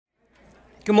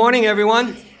Good morning,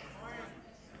 everyone.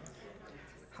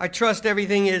 I trust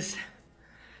everything is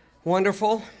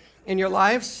wonderful in your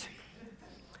lives.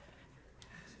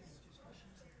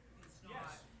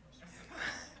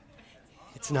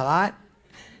 It's not.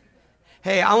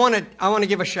 Hey, I want to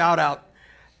give a shout out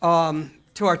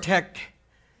to our tech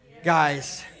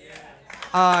guys.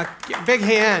 Big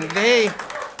hand.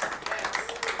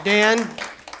 Dan,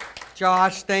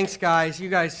 Josh, thanks, guys. You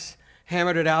guys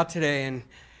hammered it out today, and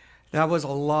that was a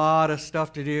lot of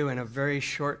stuff to do in a very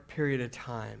short period of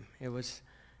time. It was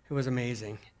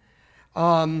amazing.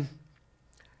 I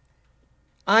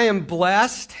am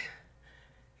blessed.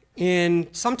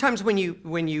 Sometimes when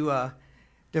you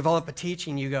develop a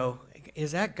teaching, you go,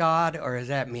 is that God or is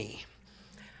that me?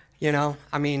 You know,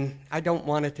 I mean, I don't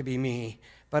want it to be me,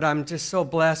 but I'm just so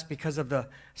blessed because of the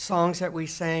songs that we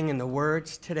sang and the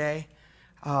words today.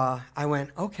 I went,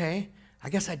 okay, I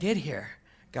guess I did hear.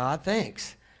 God,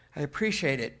 thanks. I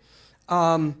appreciate it.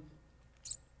 I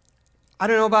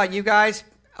don't know about you guys.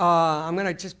 I'm going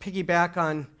to just piggyback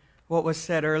on what was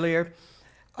said earlier.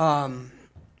 I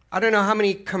don't know how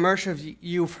many commercials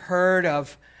you've heard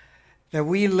of that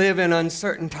we live in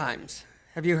uncertain times.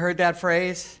 Have you heard that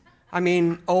phrase? I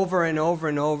mean, over and over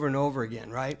and over and over again,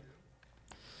 right?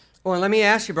 Well, let me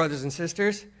ask you, brothers and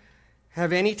sisters,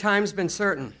 have any times been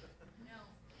certain? No.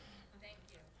 Thank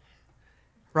you.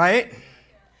 Right?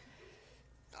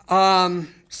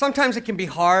 Sometimes it can be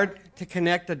hard to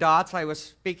connect the dots. I was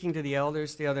speaking to the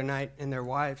elders the other night and their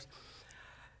wives.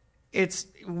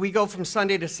 We go from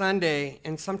Sunday to Sunday,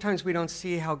 and sometimes we don't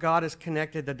see how God has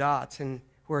connected the dots and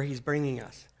where He's bringing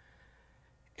us.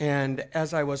 And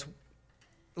as I was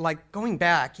going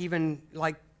back, even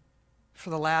for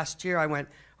the last year, I went,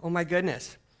 oh my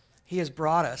goodness, He has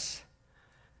brought us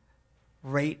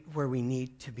right where we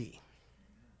need to be.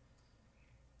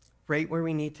 Right where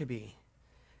we need to be.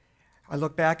 I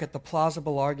look back at the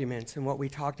plausible arguments and what we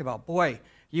talked about. Boy,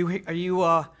 are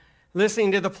you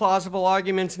listening to the plausible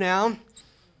arguments now?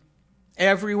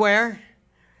 Everywhere?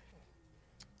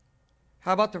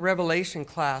 How about the Revelation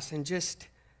class and just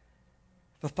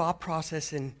the thought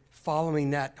process in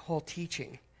following that whole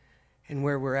teaching and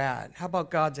where we're at? How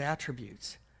about God's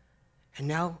attributes? And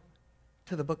now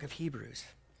to the book of Hebrews.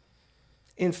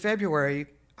 In February,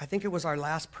 I think it was our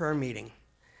last prayer meeting,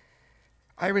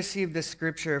 I received this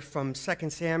scripture from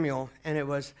 2 Samuel, and it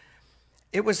was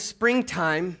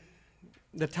springtime,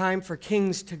 the time for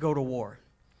kings to go to war.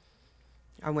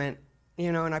 I went,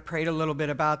 and I prayed a little bit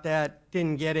about that,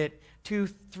 didn't get it.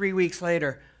 2-3 weeks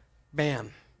later,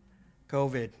 bam,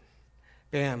 COVID,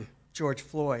 bam, George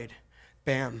Floyd,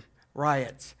 bam,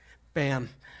 riots, bam,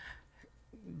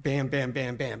 bam, bam,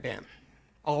 bam, bam, bam,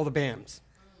 all the bams.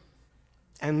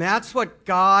 And that's what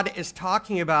God is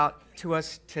talking about to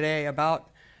us today, about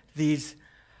these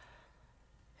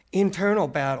internal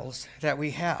battles that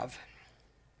we have.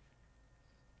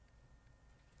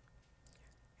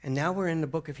 And now we're in the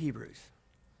book of Hebrews.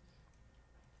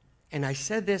 And I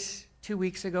said this 2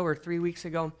 weeks ago or 3 weeks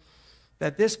ago,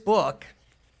 that this book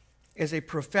is a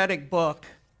prophetic book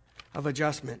of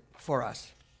adjustment for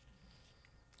us.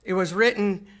 It was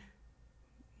written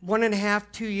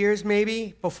 1.5, 2 years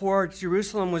maybe before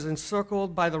Jerusalem was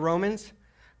encircled by the Romans,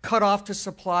 cut off to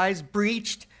supplies,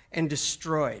 breached, and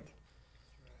destroyed.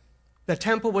 The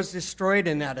temple was destroyed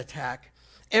in that attack.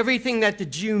 Everything that the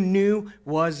Jew knew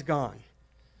was gone.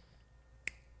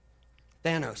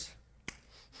 Thanos.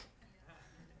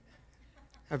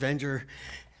 Avenger.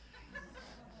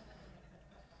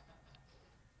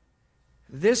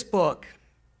 This book,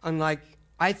 unlike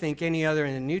I think any other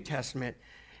in the New Testament,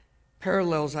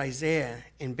 parallels Isaiah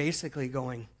in basically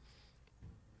going,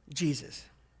 Jesus.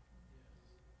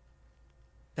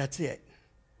 That's it.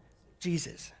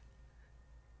 Jesus.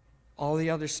 All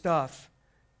the other stuff,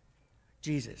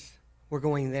 Jesus. We're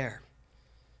going there.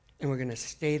 And we're going to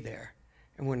stay there.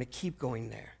 And we're going to keep going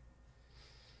there.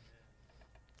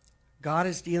 God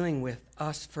is dealing with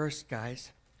us first,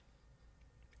 guys.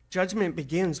 Judgment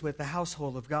begins with the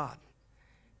household of God.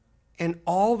 And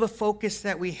all the focus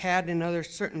that we had in other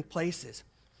certain places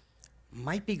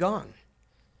might be gone.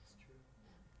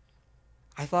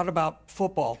 I thought about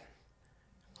football.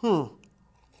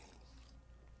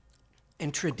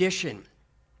 And tradition.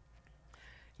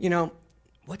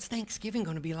 What's Thanksgiving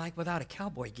going to be like without a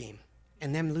Cowboy game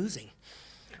and them losing?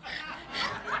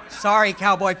 Sorry,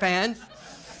 Cowboy fans.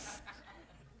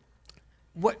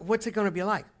 What's it going to be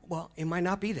like? Well, it might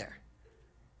not be there.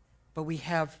 But we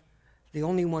have the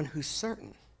only one who's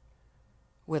certain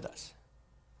with us,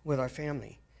 with our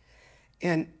family.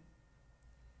 And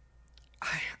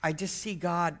I just see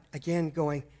God, again,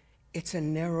 going, it's a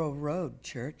narrow road,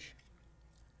 church.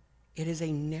 It is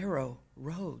a narrow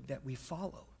road that we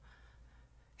follow.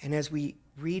 And as we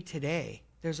read today,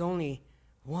 there's only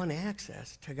one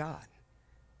access to God.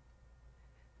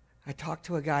 I talked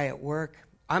to a guy at work.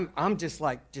 I'm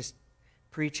just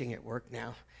preaching at work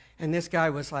now. And this guy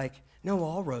was like, no,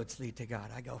 all roads lead to God.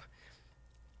 I go,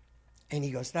 and he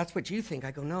goes, that's what you think.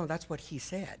 I go, no, that's what he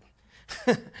said.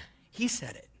 He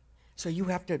said it. So you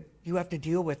have to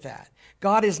deal with that.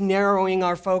 God is narrowing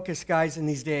our focus, guys, in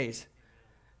these days.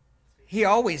 He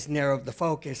always narrowed the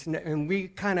focus, and we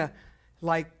kind of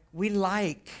like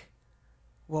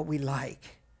what we like.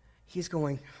 He's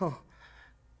going,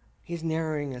 he's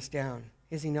narrowing us down,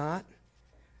 is he not?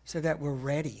 So that we're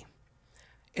ready.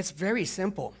 It's very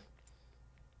simple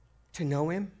to know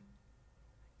him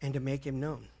and to make him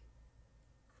known.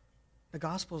 The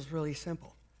gospel is really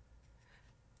simple.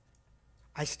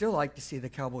 I still like to see the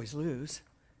Cowboys lose,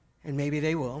 and maybe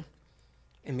they will,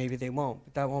 and maybe they won't,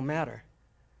 but that won't matter.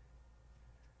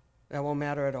 That won't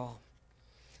matter at all.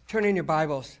 Turn in your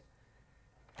Bibles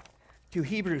to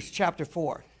Hebrews chapter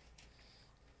 4.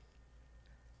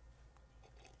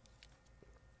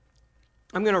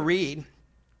 I'm going to read,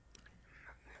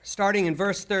 starting in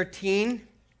verse 13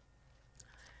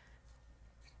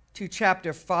 to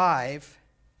chapter 5,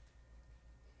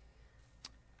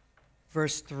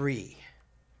 verse 3.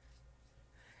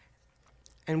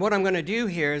 And what I'm going to do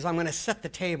here is I'm going to set the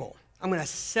table. I'm going to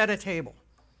set a table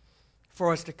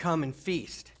for us to come and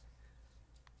feast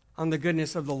on the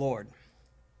goodness of the Lord.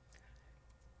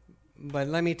 But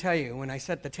let me tell you, when I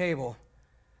set the table,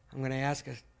 I'm going to ask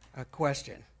a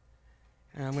question.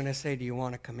 And I'm going to say, do you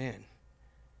want to come in?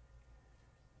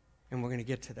 And we're going to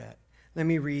get to that. Let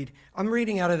me read. I'm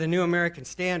reading out of the New American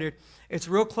Standard. It's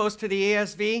real close to the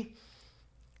ASV,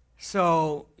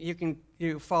 so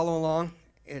you follow along.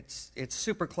 It's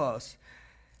super close.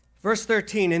 Verse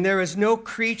 13, and there is no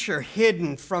creature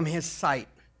hidden from his sight,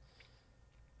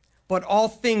 but all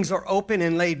things are open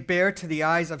and laid bare to the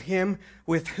eyes of him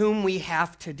with whom we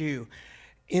have to do.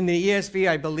 In the ESV,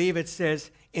 I believe it says,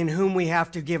 in whom we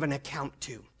have to give an account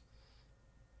to.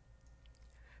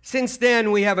 Since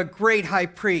then, we have a great high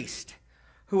priest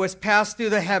who has passed through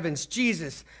the heavens,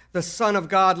 Jesus, the Son of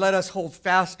God. Let us hold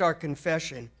fast our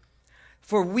confession.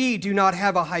 For we do not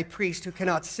have a high priest who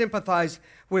cannot sympathize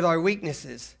with our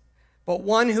weaknesses, but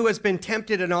one who has been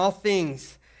tempted in all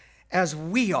things as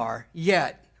we are,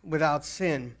 yet without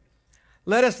sin.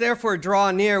 Let us therefore draw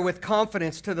near with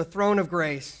confidence to the throne of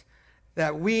grace,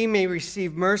 that we may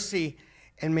receive mercy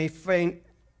and may find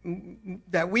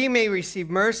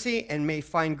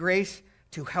grace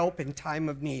to help in time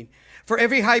of need. For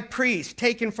every high priest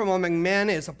taken from among men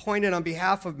is appointed on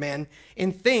behalf of men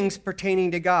in things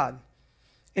pertaining to God,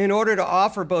 in order to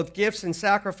offer both gifts and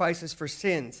sacrifices for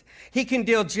sins. He can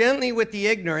deal gently with the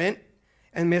ignorant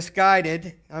and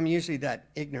misguided. I'm usually that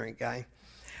ignorant guy.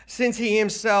 Since he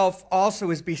himself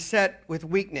also is beset with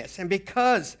weakness, and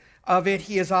because of it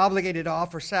he is obligated to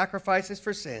offer sacrifices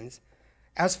for sins,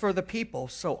 as for the people,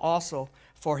 so also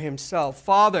for himself.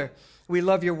 Father, we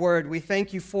love your word. We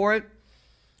thank you for it.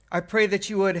 I pray that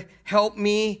you would help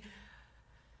me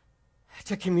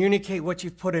to communicate what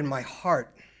you've put in my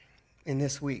heart in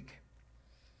this week.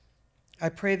 I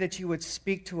pray that you would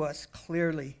speak to us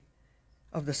clearly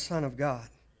of the Son of God,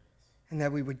 and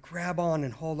that we would grab on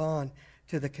and hold on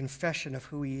to the confession of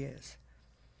who he is.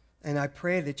 And I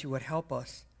pray that you would help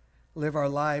us live our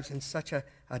lives in such a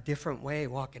different way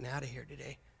walking out of here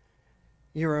today.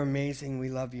 You're amazing. We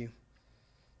love you.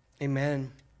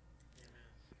 Amen.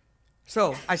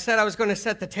 So I said I was going to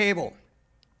set the table.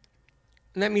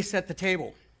 Let me set the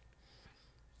table.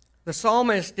 The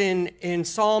psalmist in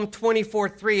Psalm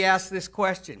 24:3 asks this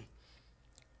question: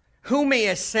 who may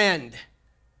ascend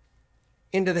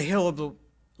into the hill of the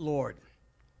Lord?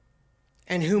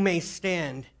 And who may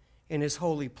stand in his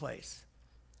holy place?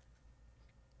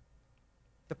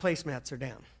 The placemats are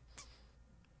down.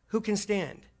 Who can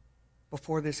stand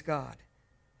before this God?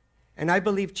 And I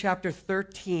believe chapter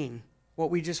 13, what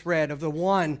we just read, of the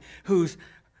one who's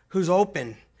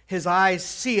open, his eyes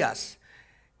see us.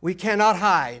 We cannot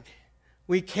hide.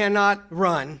 We cannot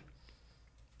run.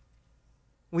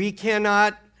 You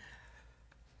cannot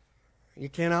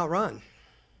run.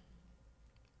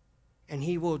 And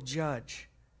he will judge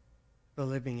the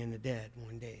living and the dead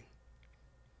one day.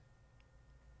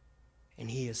 And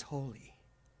he is holy.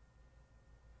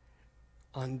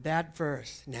 On that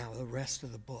verse, now the rest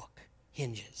of the book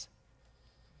hinges.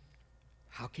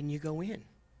 How can you go in?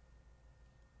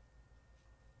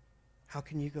 How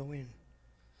can you go in?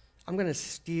 I'm going to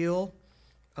steal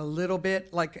a little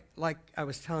bit, like I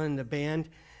was telling the band.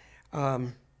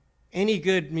 Any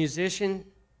good musician,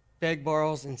 beg,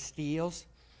 borrows, and steals.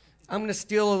 I'm going to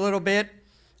steal a little bit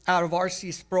out of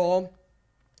R.C. Sproul.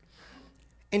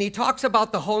 And he talks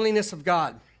about the holiness of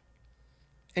God.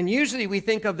 And usually we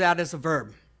think of that as a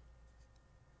verb.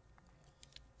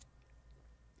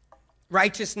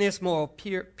 Righteousness, moral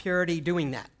purity,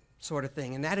 doing that sort of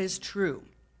thing. And that is true.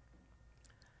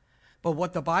 But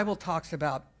what the Bible talks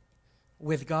about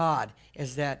with God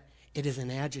is that it is an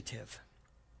adjective.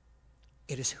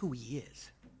 It is who he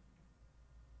is.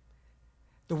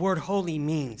 The word holy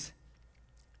means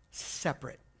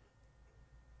separate,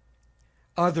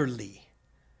 otherly,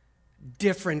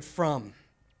 different from,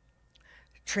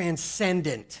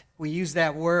 transcendent. We use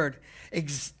that word.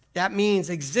 That means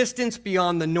existence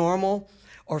beyond the normal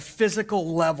or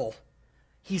physical level.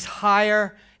 He's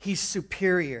higher, he's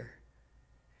superior.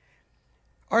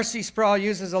 R.C. Sproul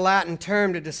uses a Latin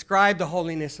term to describe the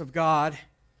holiness of God,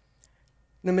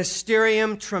 the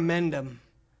mysterium tremendum.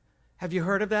 Have you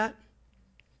heard of that?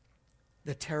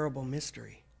 The terrible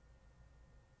mystery.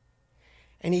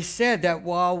 And he said that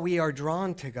while we are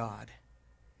drawn to God,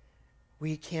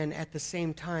 we can at the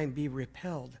same time be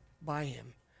repelled by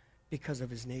him because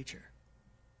of his nature,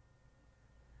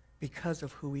 because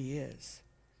of who he is.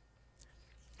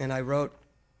 And I wrote,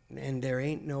 and there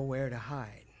ain't nowhere to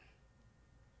hide.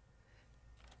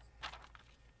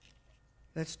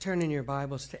 Let's turn in your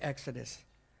Bibles to Exodus.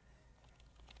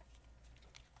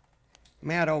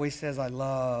 Matt always says, I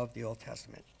love the Old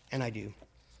Testament, and I do,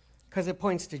 because it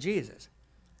points to Jesus.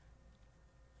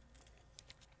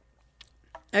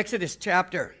 Exodus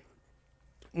chapter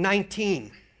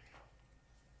 19.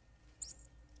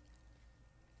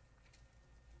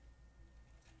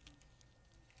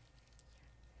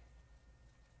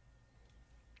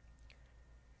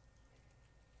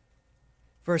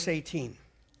 Verse 18.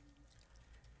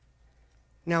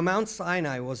 Now Mount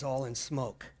Sinai was all in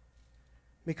smoke,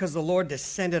 because the Lord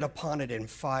descended upon it in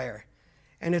fire,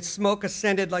 and its smoke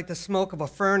ascended like the smoke of a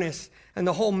furnace, and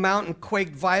the whole mountain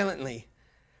quaked violently.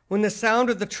 When the sound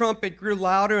of the trumpet grew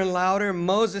louder and louder,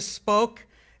 Moses spoke,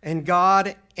 and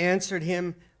God answered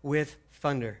him with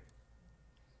thunder.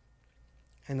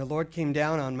 And the Lord came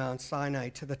down on Mount Sinai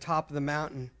to the top of the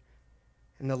mountain,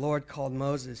 and the Lord called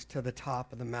Moses to the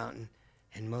top of the mountain,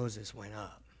 and Moses went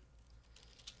up.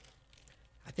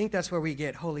 I think that's where we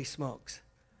get holy smokes.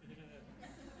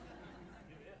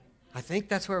 I think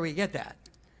that's where we get that.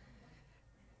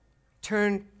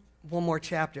 Turn one more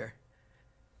chapter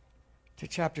to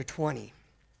chapter 20.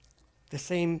 The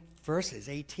same verses,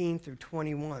 18 through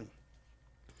 21.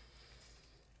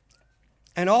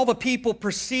 And all the people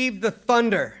perceived the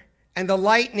thunder and the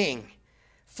lightning,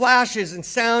 flashes and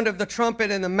sound of the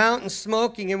trumpet and the mountain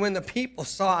smoking. And when the people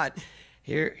saw it,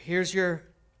 here's your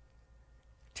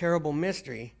terrible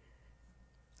mystery.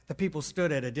 The people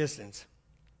stood at a distance.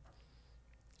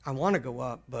 I want to go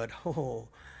up, but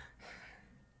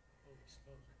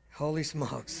holy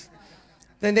smokes.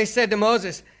 Then they said to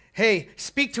Moses, hey,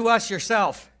 speak to us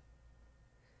yourself,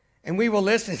 and we will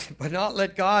listen, but not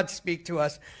let God speak to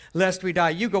us, lest we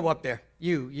die. You go up there,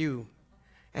 you,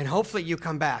 and hopefully you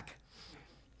come back.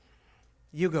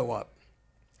 You go up.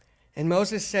 And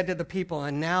Moses said to the people,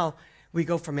 and now we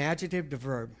go from adjective to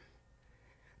verb.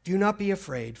 Do not be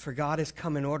afraid, for God has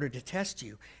come in order to test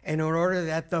you, and in order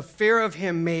that the fear of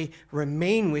him may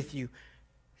remain with you,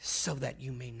 so that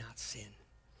you may not sin.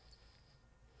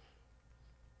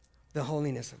 The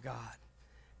holiness of God.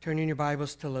 Turn in your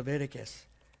Bibles to Leviticus.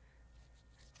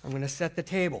 I'm going to set the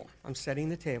table. I'm setting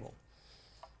the table.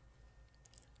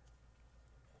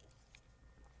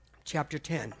 Chapter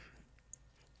 10.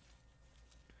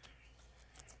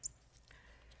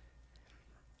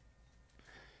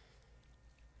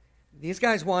 These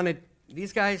guys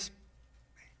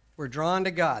were drawn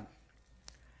to God.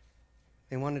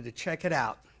 They wanted to check it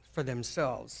out for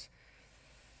themselves.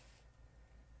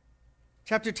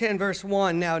 Chapter 10, verse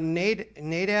 1. Now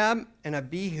Nadab and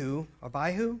Abihu,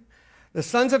 the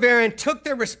sons of Aaron, took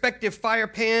their respective fire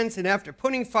pans, and after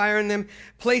putting fire in them,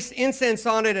 placed incense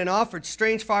on it and offered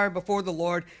strange fire before the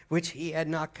Lord, which he had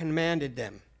not commanded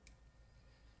them.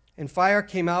 And fire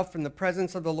came out from the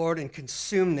presence of the Lord and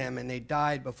consumed them, and they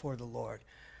died before the Lord.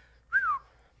 Whew.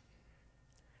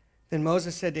 Then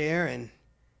Moses said to Aaron,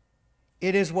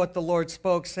 it is what the Lord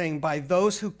spoke, saying, by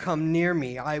those who come near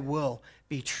me I will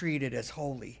be treated as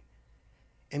holy,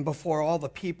 and before all the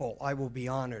people I will be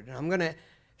honored. And I'm going to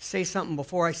say something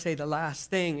before I say the last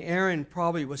thing. Aaron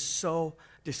probably was so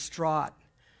distraught,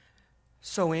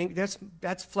 so angry.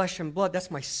 That's flesh and blood. That's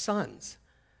my sons.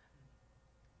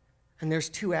 And there's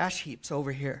 2 ash heaps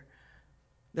over here.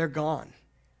 They're gone.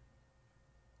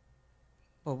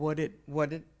 But what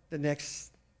did the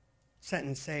next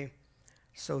sentence say?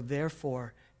 So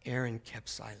therefore, Aaron kept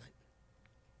silent.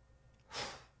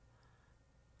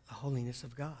 The holiness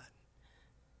of God.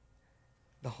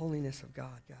 The holiness of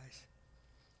God, guys.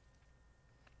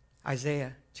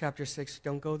 Isaiah chapter 6,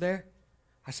 don't go there.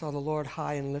 I saw the Lord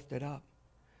high and lifted up.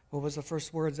 What was the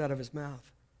first words out of his mouth?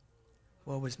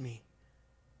 Woe was me.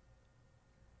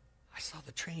 I saw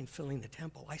the train filling the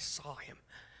temple. I saw him,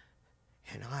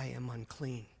 and I am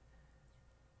unclean.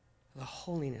 The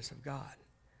holiness of God.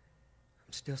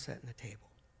 I'm still setting the table.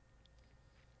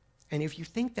 And if you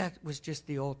think that was just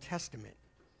the Old Testament,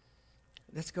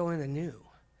 let's go in the New.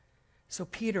 So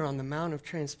Peter on the Mount of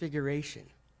Transfiguration,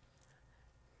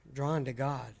 drawn to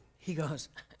God, he goes,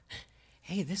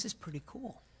 hey, this is pretty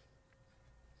cool.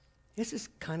 This is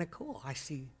kind of cool. I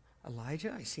see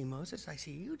Elijah, I see Moses, I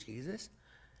see you, Jesus.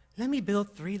 Let me build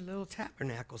 3 little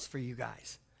tabernacles for you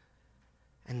guys.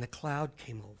 And the cloud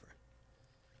came over.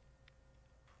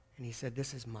 And he said,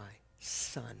 this is my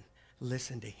son.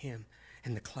 Listen to him.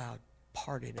 And the cloud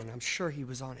parted, and I'm sure he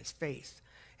was on his face.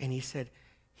 And he said,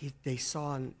 they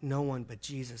saw no one but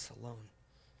Jesus alone.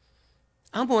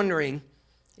 I'm wondering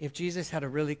if Jesus had a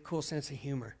really cool sense of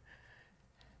humor.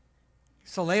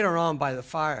 So later on by the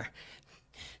fire,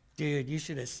 dude, you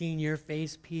should have seen your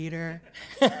face, Peter.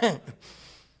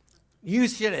 You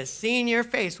should have seen your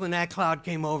face when that cloud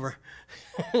came over.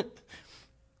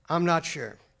 I'm not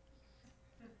sure.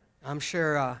 I'm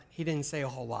sure he didn't say a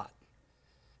whole lot,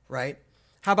 right?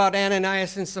 How about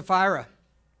Ananias and Sapphira?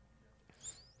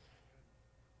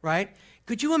 Right?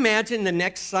 Could you imagine the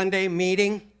next Sunday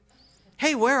meeting?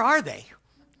 Hey, where are they?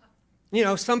 You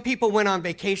know, some people went on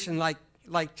vacation like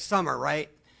summer, right?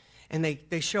 And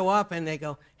they show up and they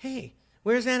go, hey,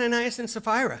 where's Ananias and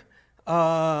Sapphira?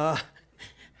 Well,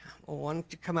 why don't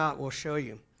you come out, we'll show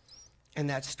you. And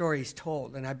that story's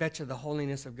told, and I bet you the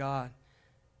holiness of God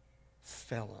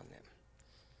fell on them.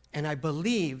 And I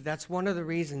believe that's one of the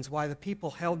reasons why the people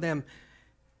held them.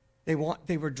 They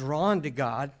were drawn to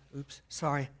God. Oops,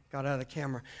 sorry, got out of the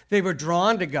camera. They were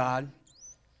drawn to God,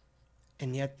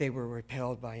 and yet they were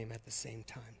repelled by him at the same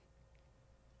time.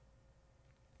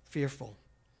 Fearful.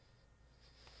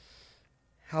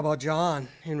 How about John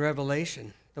in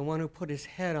Revelation, the one who put his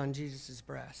head on Jesus'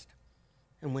 breast?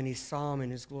 And when he saw him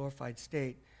in his glorified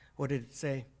state, what did it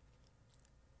say?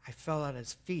 I fell at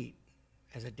his feet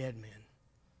as a dead man.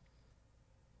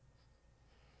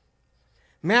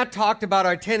 Matt talked about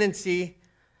our tendency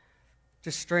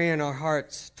to stray in our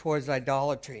hearts towards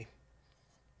idolatry.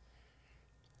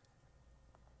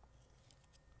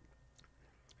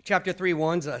 Chapter 3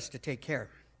 warns us to take care.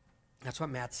 That's what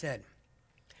Matt said.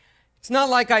 It's not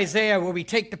like Isaiah where we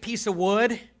take the piece of wood.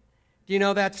 Do you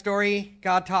know that story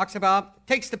God talks about?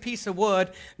 Takes the piece of wood,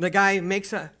 the guy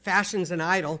fashions an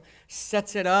idol,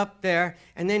 sets it up there,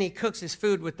 and then he cooks his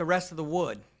food with the rest of the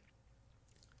wood.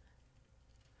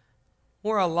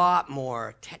 We're a lot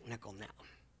more technical now.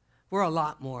 We're a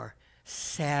lot more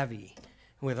savvy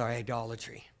with our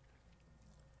idolatry.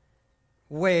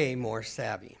 Way more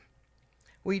savvy.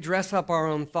 We dress up our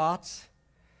own thoughts.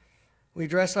 We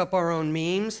dress up our own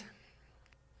memes,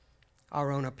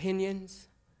 our own opinions,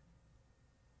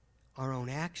 our own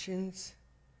actions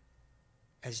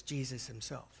as Jesus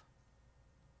himself.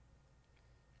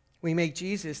 We make a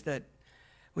Jesus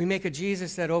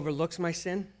that overlooks my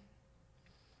sin,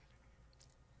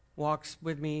 walks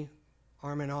with me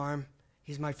arm in arm.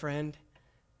 He's my friend,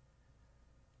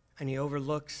 and he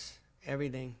overlooks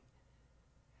everything.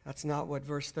 That's not what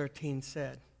verse 13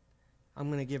 said. I'm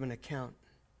going to give an account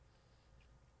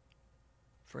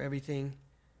for everything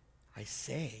I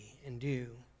say and do.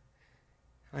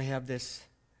 I have this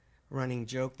running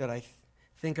joke that I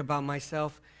think about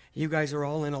myself. You guys are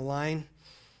all in a line,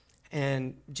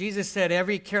 and Jesus said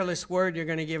every careless word you're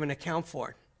going to give an account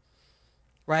for,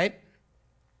 right?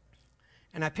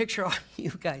 And I picture all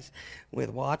you guys with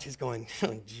watches going,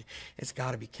 oh, it's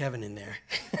got to be Kevin in there.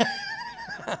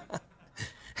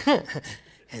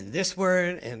 And this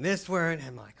word, and this word.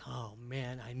 I'm like, oh,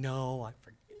 man, I know. I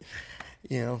forget.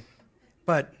 You know.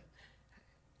 But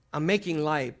I'm making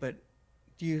light, but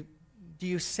do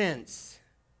you sense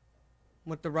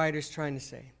what the writer's trying to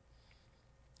say?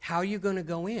 How are you going to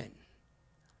go in?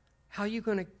 How are you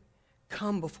going to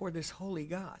come before this holy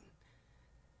God?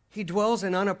 He dwells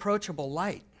in unapproachable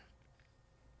light.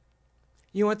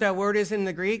 You know what that word is in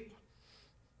the Greek?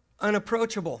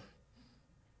 Unapproachable.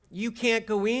 You can't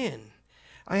go in.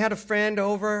 I had a friend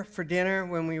over for dinner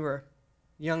when we were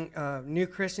young, new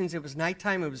Christians. It was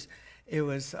nighttime. It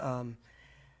was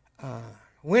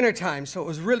wintertime, so it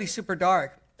was really super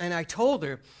dark. And I told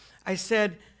her, I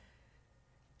said,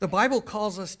 the Bible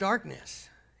calls us darkness.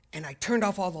 And I turned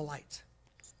off all the lights,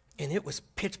 and it was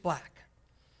pitch black.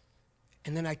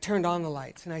 And then I turned on the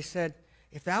lights, and I said,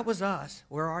 if that was us,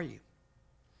 where are you?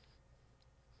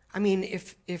 I mean,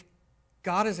 if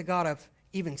God is a God of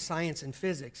even science and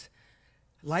physics,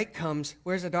 light comes,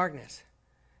 where's the darkness?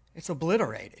 It's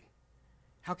obliterated.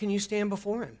 How can you stand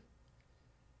before him?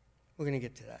 We're going to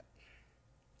get to that.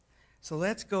 So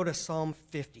let's go to Psalm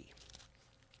 50.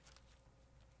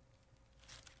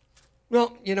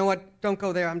 Well, you know what? Don't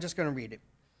go there. I'm just going to read it.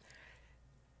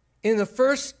 In the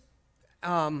first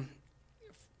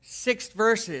 6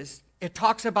 verses, it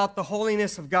talks about the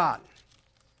holiness of God.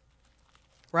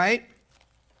 Right?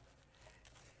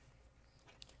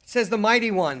 It says, the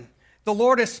mighty one, the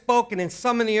Lord has spoken and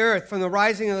summoned the earth from the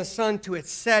rising of the sun to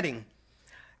its setting.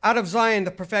 Out of Zion,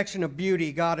 the perfection of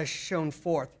beauty, God has shone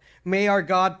forth. May our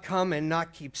God come and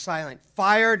not keep silent.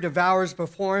 Fire devours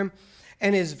before him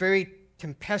and is very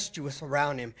tempestuous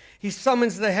around him. He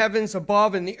summons the heavens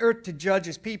above and the earth to judge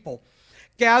his people.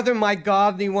 Gather my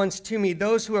godly ones to me,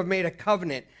 those who have made a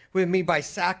covenant with me by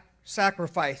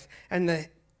sacrifice. And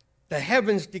the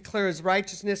heavens declare his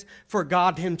righteousness, for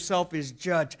God himself is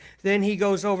judge. Then he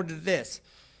goes over to this.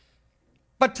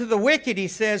 But to the wicked he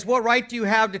says, what right do you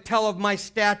have to tell of my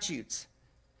statutes?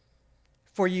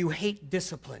 For you hate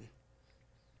discipline,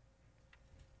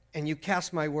 and you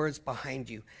cast my words behind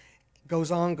you.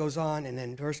 Goes on, and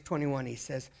then verse 21 he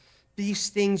says, these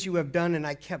things you have done and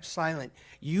I kept silent.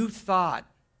 You thought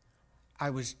I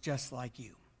was just like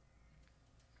you.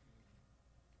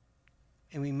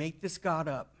 And we make this God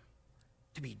up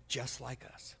to be just like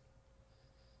us.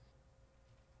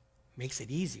 Makes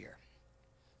it easier.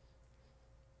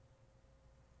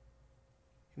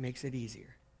 It makes it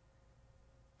easier.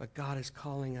 But God is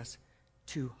calling us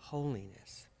to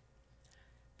holiness.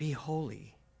 Be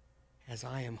holy as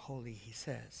I am holy, he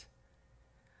says.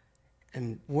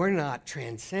 And we're not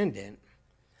transcendent,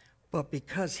 but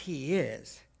because he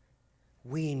is,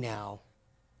 we now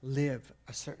live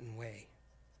a certain way.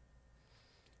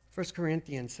 1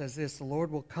 Corinthians says this, the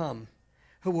Lord will come,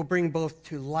 who will bring both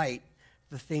to light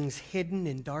the things hidden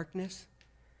in darkness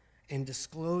and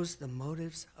disclose the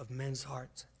motives of men's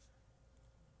hearts.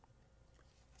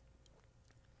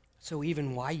 So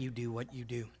even why you do what you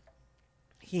do,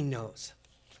 he knows.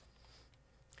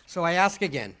 So I ask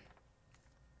again,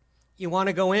 you want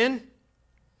to go in?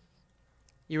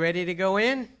 You ready to go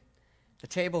in? The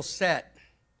table's set.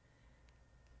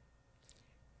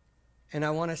 And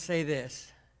I want to say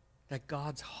this, that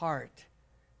God's heart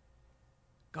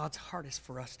is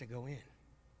for us to go in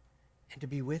and to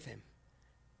be with him.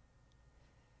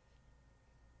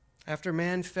 After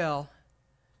man fell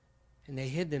and they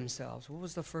hid themselves, what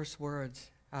was the first words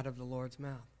out of the Lord's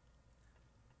mouth?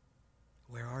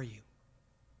 Where are you?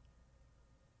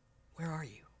 Where are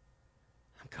you?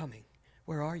 I'm coming.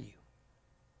 Where are you?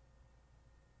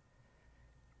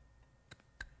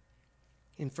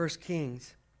 In 1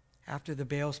 Kings, after the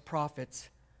Baal's prophets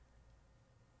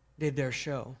did their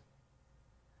show,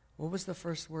 what was the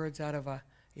first words out of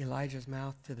Elijah's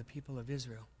mouth to the people of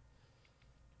Israel?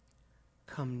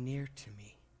 Come near to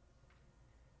me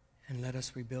and let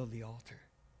us rebuild the altar.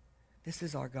 This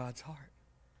is our God's heart.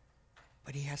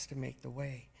 But he has to make the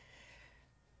way.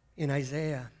 In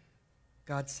Isaiah,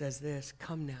 God says this,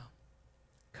 come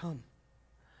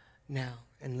now,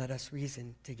 and let us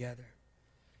reason together.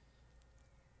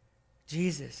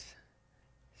 Jesus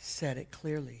said it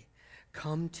clearly,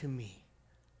 come to me,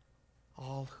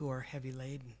 all who are heavy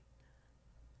laden,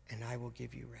 and I will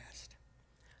give you rest.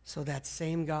 So that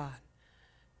same God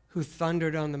who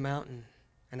thundered on the mountain,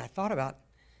 and I thought about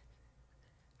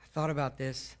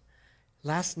this.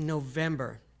 Last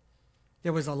November,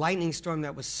 there was a lightning storm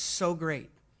that was so great.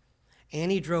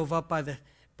 Annie drove up by the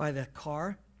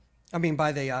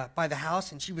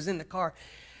house, and she was in the car.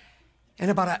 And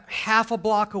about a half a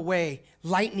block away,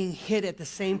 lightning hit at the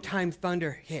same time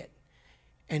thunder hit.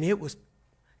 And it was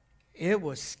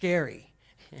scary.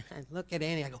 And I look at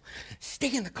Annie, I go,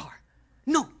 stay in the car.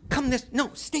 No,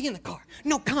 stay in the car.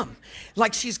 No, come.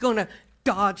 Like she's going to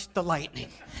dodge the lightning.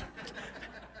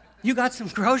 You got some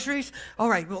groceries? All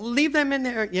right, well, leave them in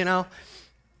there,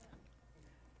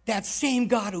 That same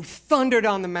God who thundered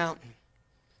on the mountain,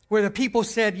 where the people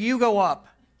said, you go up,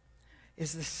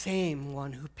 is the same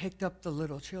one who picked up the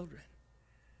little children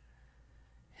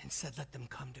and said, let them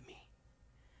come to me.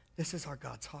 This is our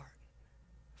God's heart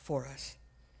for us.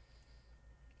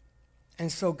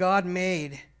 And so God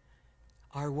made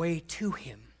our way to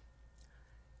him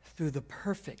through the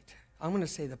perfect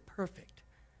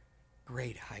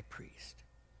great high priest.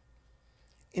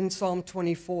 In Psalm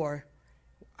 24,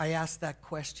 I asked that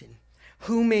question.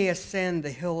 Who may ascend the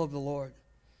hill of the Lord?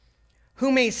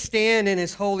 Who may stand in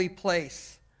his holy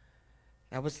place?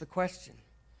 That was the question.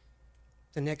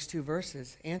 The next 2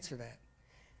 verses answer that.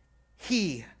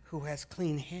 He who has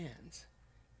clean hands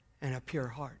and a pure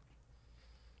heart.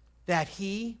 That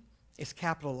he is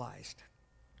capitalized.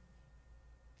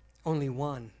 Only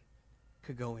one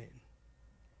could go in.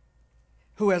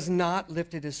 Who has not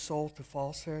lifted his soul to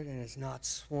falsehood and has not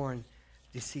sworn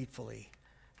deceitfully.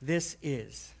 This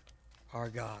is our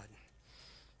God.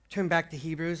 Turn back to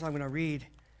Hebrews. I'm going to read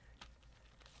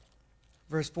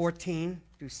verse 14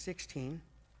 through 16.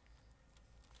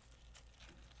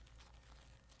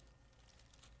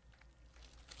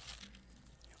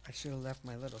 I should have left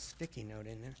my little sticky note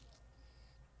in there.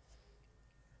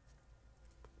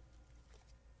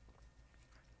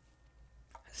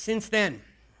 Since then,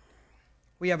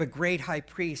 we have a great high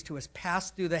priest who has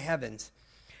passed through the heavens,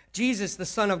 Jesus, the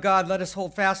Son of God. Let us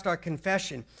hold fast our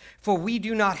confession, for we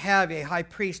do not have a high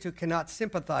priest who cannot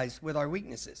sympathize with our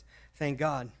weaknesses, thank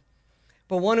God,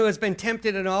 but one who has been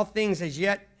tempted in all things as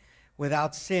yet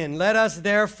without sin. Let us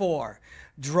therefore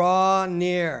draw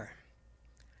near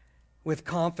with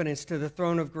confidence to the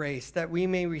throne of grace, that we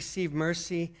may receive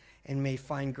mercy and may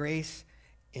find grace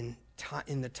in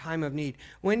the time of need.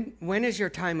 When is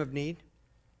your time of need?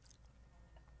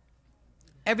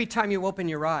 Every time you open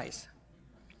your eyes.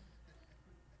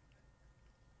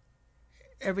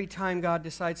 Every time God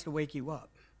decides to wake you up.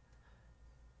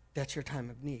 That's your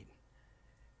time of need.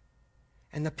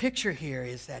 And the picture here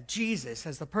is that Jesus,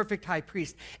 as the perfect high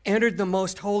priest, entered the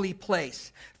most holy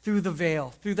place through the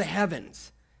veil, through the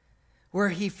heavens, where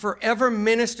he forever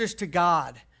ministers to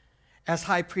God as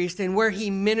high priest and where he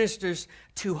ministers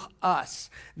to us.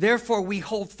 Therefore, we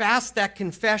hold fast that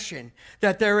confession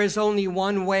that there is only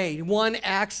one way, one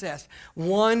access,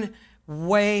 one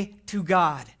way to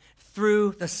God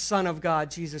through the Son of God,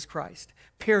 Jesus Christ.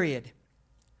 Period.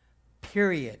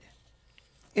 Period.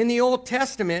 In the Old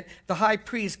Testament, the high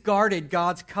priest guarded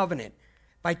God's covenant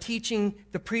by teaching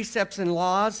the precepts and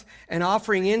laws and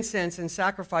offering incense and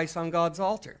sacrifice on God's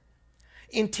altar.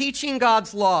 In teaching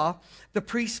God's law, the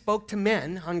priest spoke to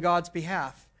men on God's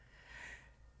behalf.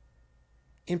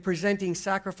 In presenting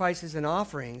sacrifices and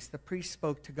offerings, the priest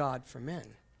spoke to God for men.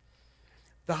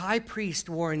 The high priest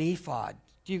wore an ephod.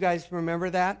 Do you guys remember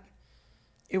that?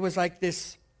 It was like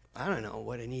this, I don't know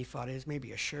what an ephod is,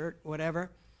 maybe a shirt,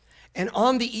 whatever. And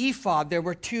on the ephod, there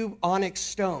were 2 onyx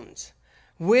stones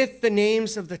with the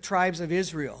names of the tribes of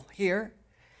Israel here.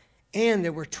 And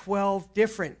there were 12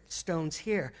 different stones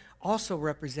here, also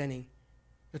representing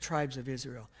the tribes of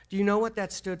Israel. Do you know what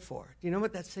that stood for? Do you know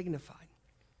what that signified?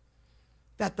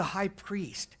 That the high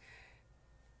priest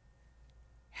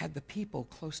had the people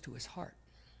close to his heart.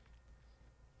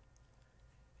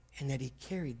 And that he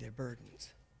carried their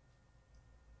burdens.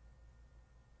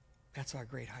 That's our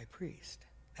great high priest.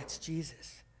 That's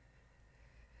Jesus.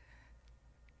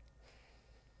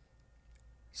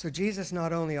 So Jesus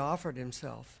not only offered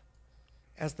himself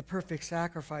as the perfect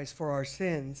sacrifice for our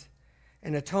sins,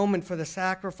 an atonement for the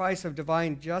sacrifice of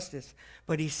divine justice,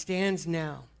 but he stands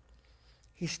now.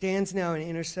 He stands now in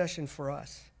intercession for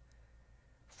us,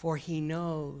 for he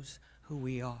knows who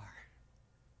we are.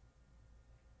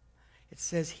 It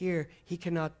says here, he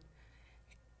cannot.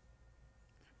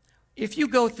 If you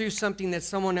go through something that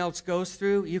someone else goes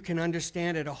through, you can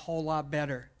understand it a whole lot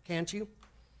better, can't you?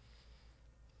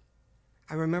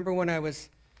 I remember when I was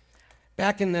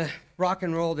back in the rock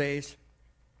and roll days,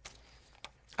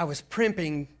 I was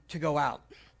primping to go out.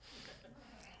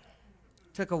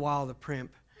 Took a while to primp.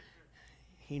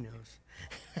 He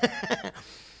knows.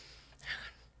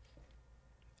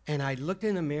 And I looked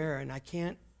in the mirror, and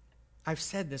I've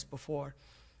said this before,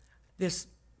 this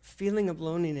feeling of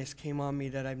loneliness came on me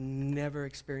that I've never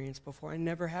experienced before. I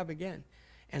never have again.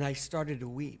 And I started to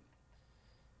weep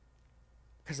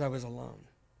because I was alone.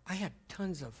 I had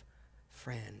tons of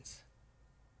friends.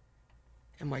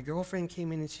 And my girlfriend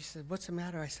came in and she said, "What's the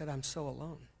matter?" I said, "I'm so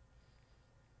alone.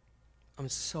 I'm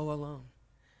so alone."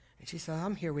 And she said,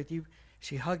 "I'm here with you."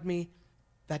 She hugged me.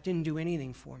 That didn't do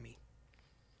anything for me.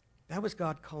 That was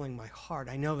God calling my heart.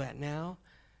 I know that now.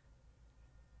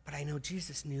 But I know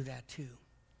Jesus knew that too.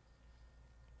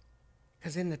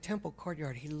 Because in the temple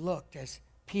courtyard, he looked as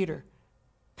Peter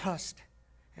cursed.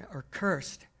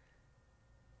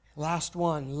 Last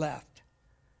one left.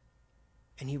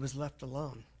 And he was left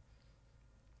alone.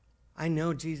 I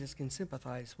know Jesus can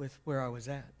sympathize with where I was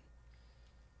at.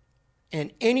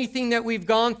 And anything that we've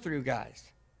gone through,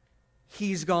 guys,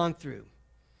 he's gone through,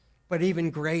 but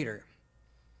even greater.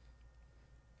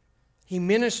 He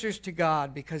ministers to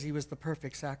God because he was the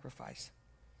perfect sacrifice.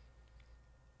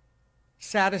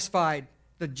 Satisfied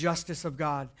the justice of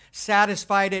God.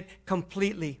 Satisfied it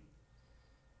completely.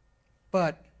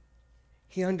 But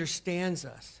he understands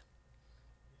us.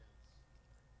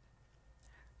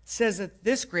 It says that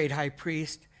this great high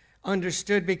priest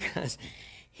understood because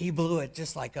He blew it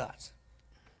just like us.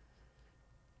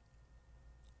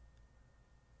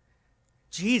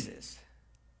 Jesus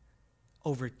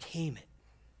overcame it.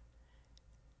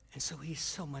 And so he's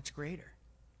so much greater.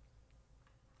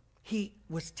 He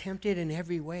was tempted in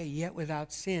every way, yet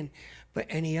without sin.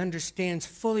 And he understands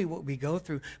fully what we go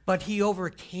through. But he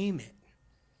overcame it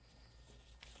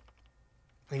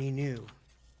when he knew.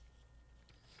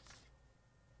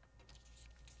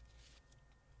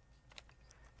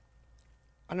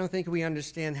 I don't think we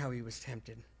understand how he was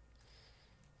tempted.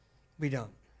 We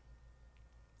don't.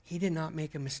 He did not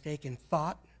make a mistake in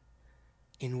thought,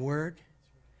 in word,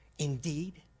 in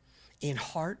deed, in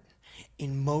heart,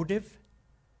 in motive,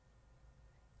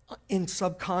 in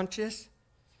subconscious,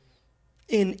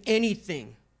 in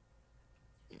anything.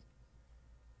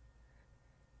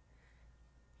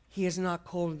 He is not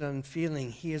cold and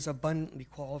unfeeling. He is abundantly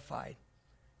qualified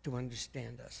to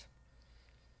understand us.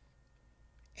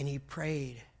 And he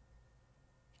prayed,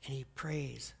 and he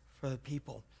prays for the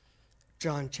people.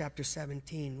 John chapter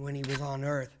 17, when he was on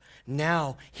earth.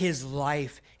 Now his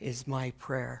life is my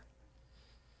prayer.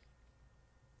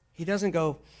 He doesn't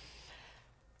go,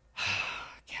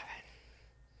 Kevin,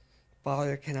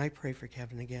 Father, can I pray for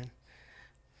Kevin again?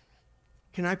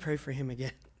 Can I pray for him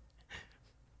again?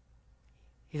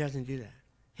 He doesn't do that.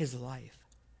 His life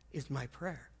is my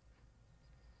prayer.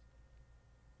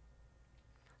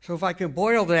 So if I could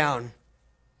boil down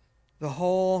the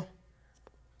whole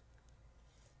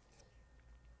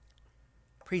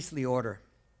priestly order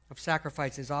of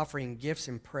sacrifices, offering, gifts,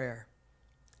 and prayer,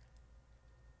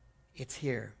 it's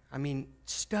here. I mean,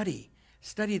 study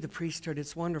the priesthood.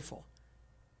 It's wonderful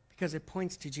because it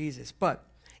points to Jesus. But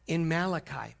in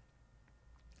Malachi,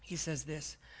 he says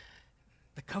this,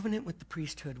 the covenant with the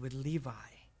priesthood with Levi,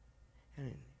 and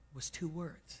it was 2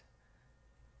 words,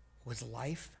 was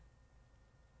life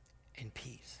and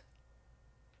peace.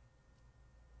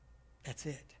 That's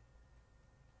it.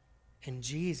 And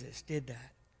Jesus did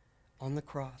that on the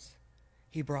cross.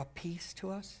 He brought peace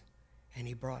to us, and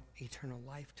he brought eternal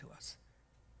life to us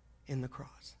in the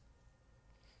cross.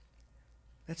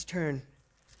 Let's turn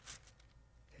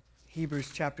to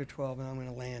Hebrews chapter 12, and I'm going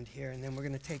to land here, and then we're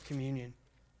going to take communion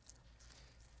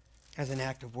as an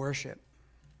act of worship.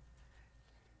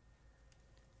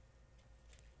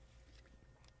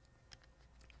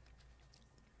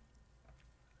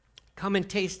 Come and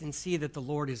taste and see that the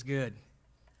Lord is good.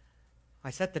 I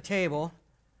set the table,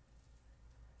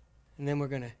 and then we're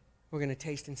going to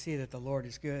taste and see that the Lord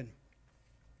is good.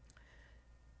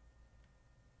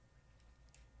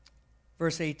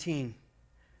 Verse 18.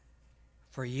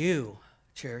 For you,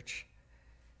 church,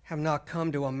 have not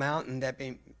come to a mountain that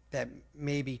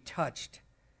may be touched,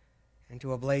 and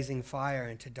to a blazing fire,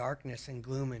 and to darkness and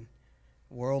gloom and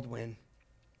whirlwind,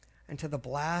 and to the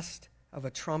blast of a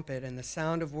trumpet and the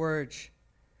sound of words.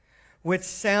 Which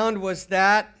sound was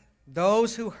that?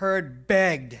 Those who heard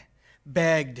begged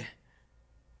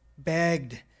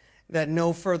that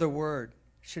no further word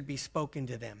should be spoken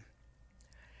to them.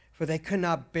 For they could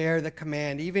not bear the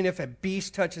command. Even if a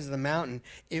beast touches the mountain,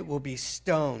 it will be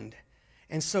stoned.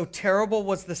 And so terrible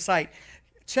was the sight.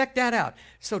 Check that out.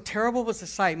 So terrible was the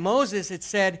sight. Moses, it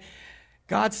said,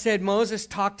 God said, Moses,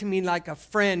 talk to me like a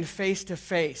friend face to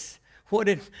face. What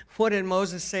did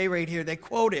Moses say right here? They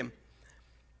quote him.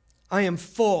 I am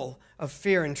full of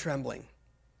fear and trembling.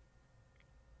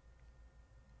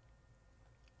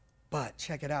 But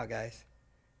check it out, guys.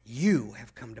 You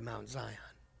have come to Mount Zion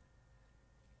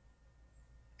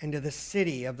and to the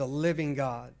city of the living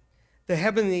God, the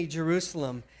heavenly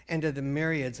Jerusalem, and to the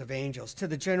myriads of angels, to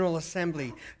the general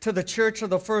assembly, to the church of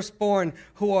the firstborn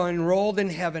who are enrolled in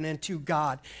heaven, and to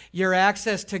God. Your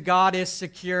access to God is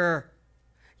secure.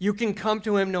 You can come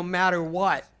to him no matter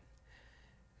what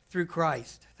through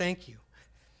Christ. Thank you.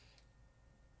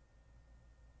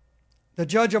 The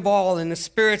judge of all, and the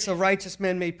spirits of righteous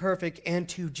men made perfect, and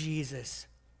to Jesus,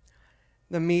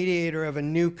 the mediator of a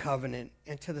new covenant,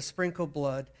 and to the sprinkled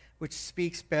blood, which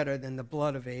speaks better than the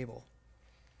blood of Abel.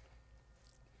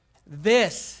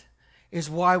 This is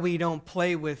why we don't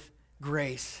play with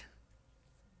grace.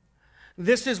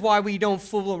 This is why we don't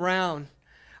fool around.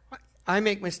 I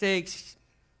make mistakes.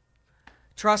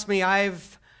 Trust me,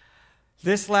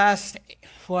 this last,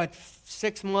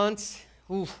 6 months,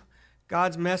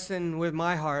 God's messing with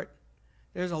my heart.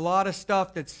 There's a lot of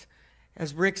stuff that's,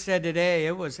 as Rick said today,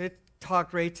 it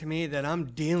talked right to me that I'm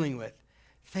dealing with.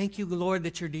 Thank you, Lord,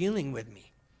 that you're dealing with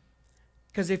me.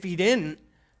 Because if he didn't,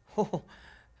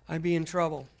 I'd be in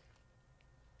trouble.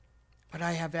 But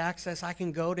I have access. I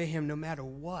can go to him no matter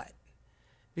what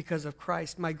because of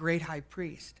Christ, my great high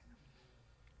priest.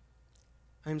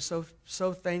 I'm so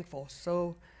thankful,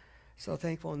 so So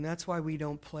thankful, and that's why we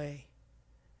don't play.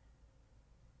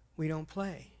 We don't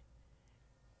play.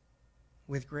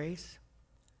 With grace,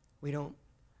 we don't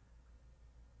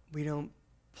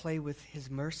play with his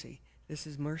mercy. This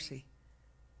is mercy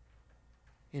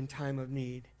in time of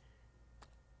need.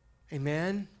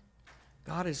 Amen?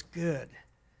 God is good.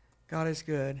 God is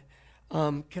good.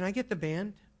 Can I get the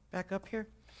band back up here?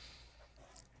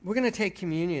 We're going to take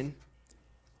communion.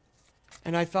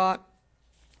 And I thought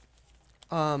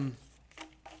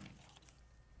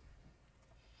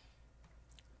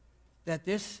that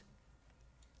this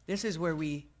is where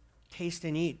we taste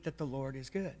and eat that the Lord is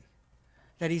good,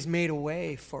 that he's made a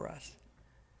way for us.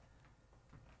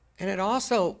 And it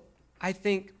also, I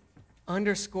think,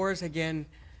 underscores again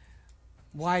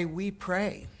why we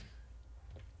pray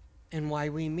and why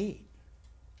we meet.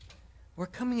 We're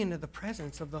coming into the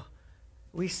presence of the,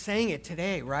 we sang it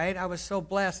today, right? I was so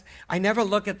blessed. I never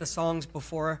look at the songs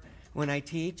before when I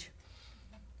teach,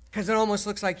 because it almost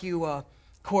looks like you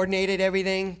coordinated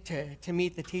everything to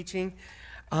meet the teaching.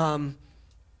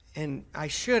 And I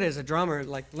should, as a drummer,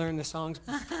 learn the songs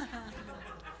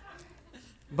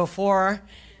before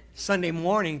Sunday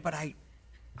morning, but I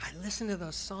listen to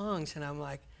those songs and I'm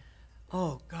like,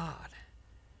 oh God,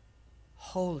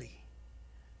 holy,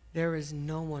 there is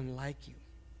no one like you.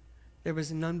 There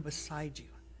is none beside you.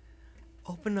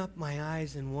 Open up my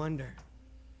eyes and wonder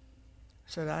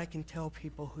so that I can tell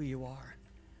people who you are.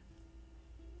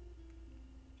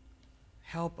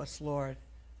 Help us, Lord.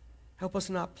 Help us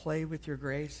not play with your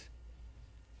grace.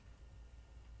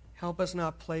 Help us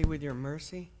not play with your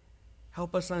mercy.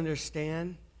 Help us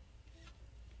understand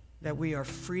that we are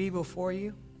free before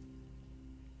you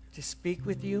to speak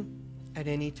with you at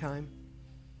any time.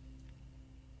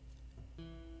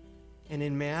 And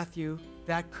in Matthew,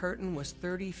 that curtain was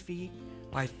 30 feet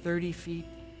by 30 feet.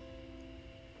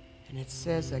 And it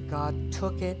says that God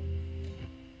took it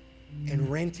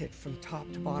and rent it from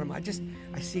top to bottom.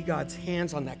 I see God's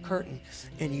hands on that curtain,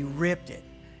 and he ripped it.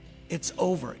 It's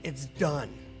over. It's done.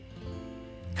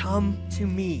 Come to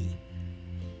me.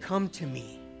 Come to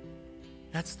me.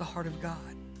 That's the heart of God.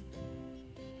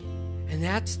 And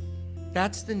that's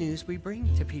the news we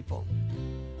bring to people.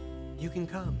 You can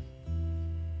come.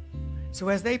 So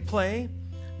as they play,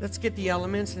 let's get the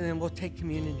elements, and then we'll take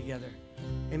communion together.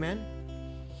 Amen?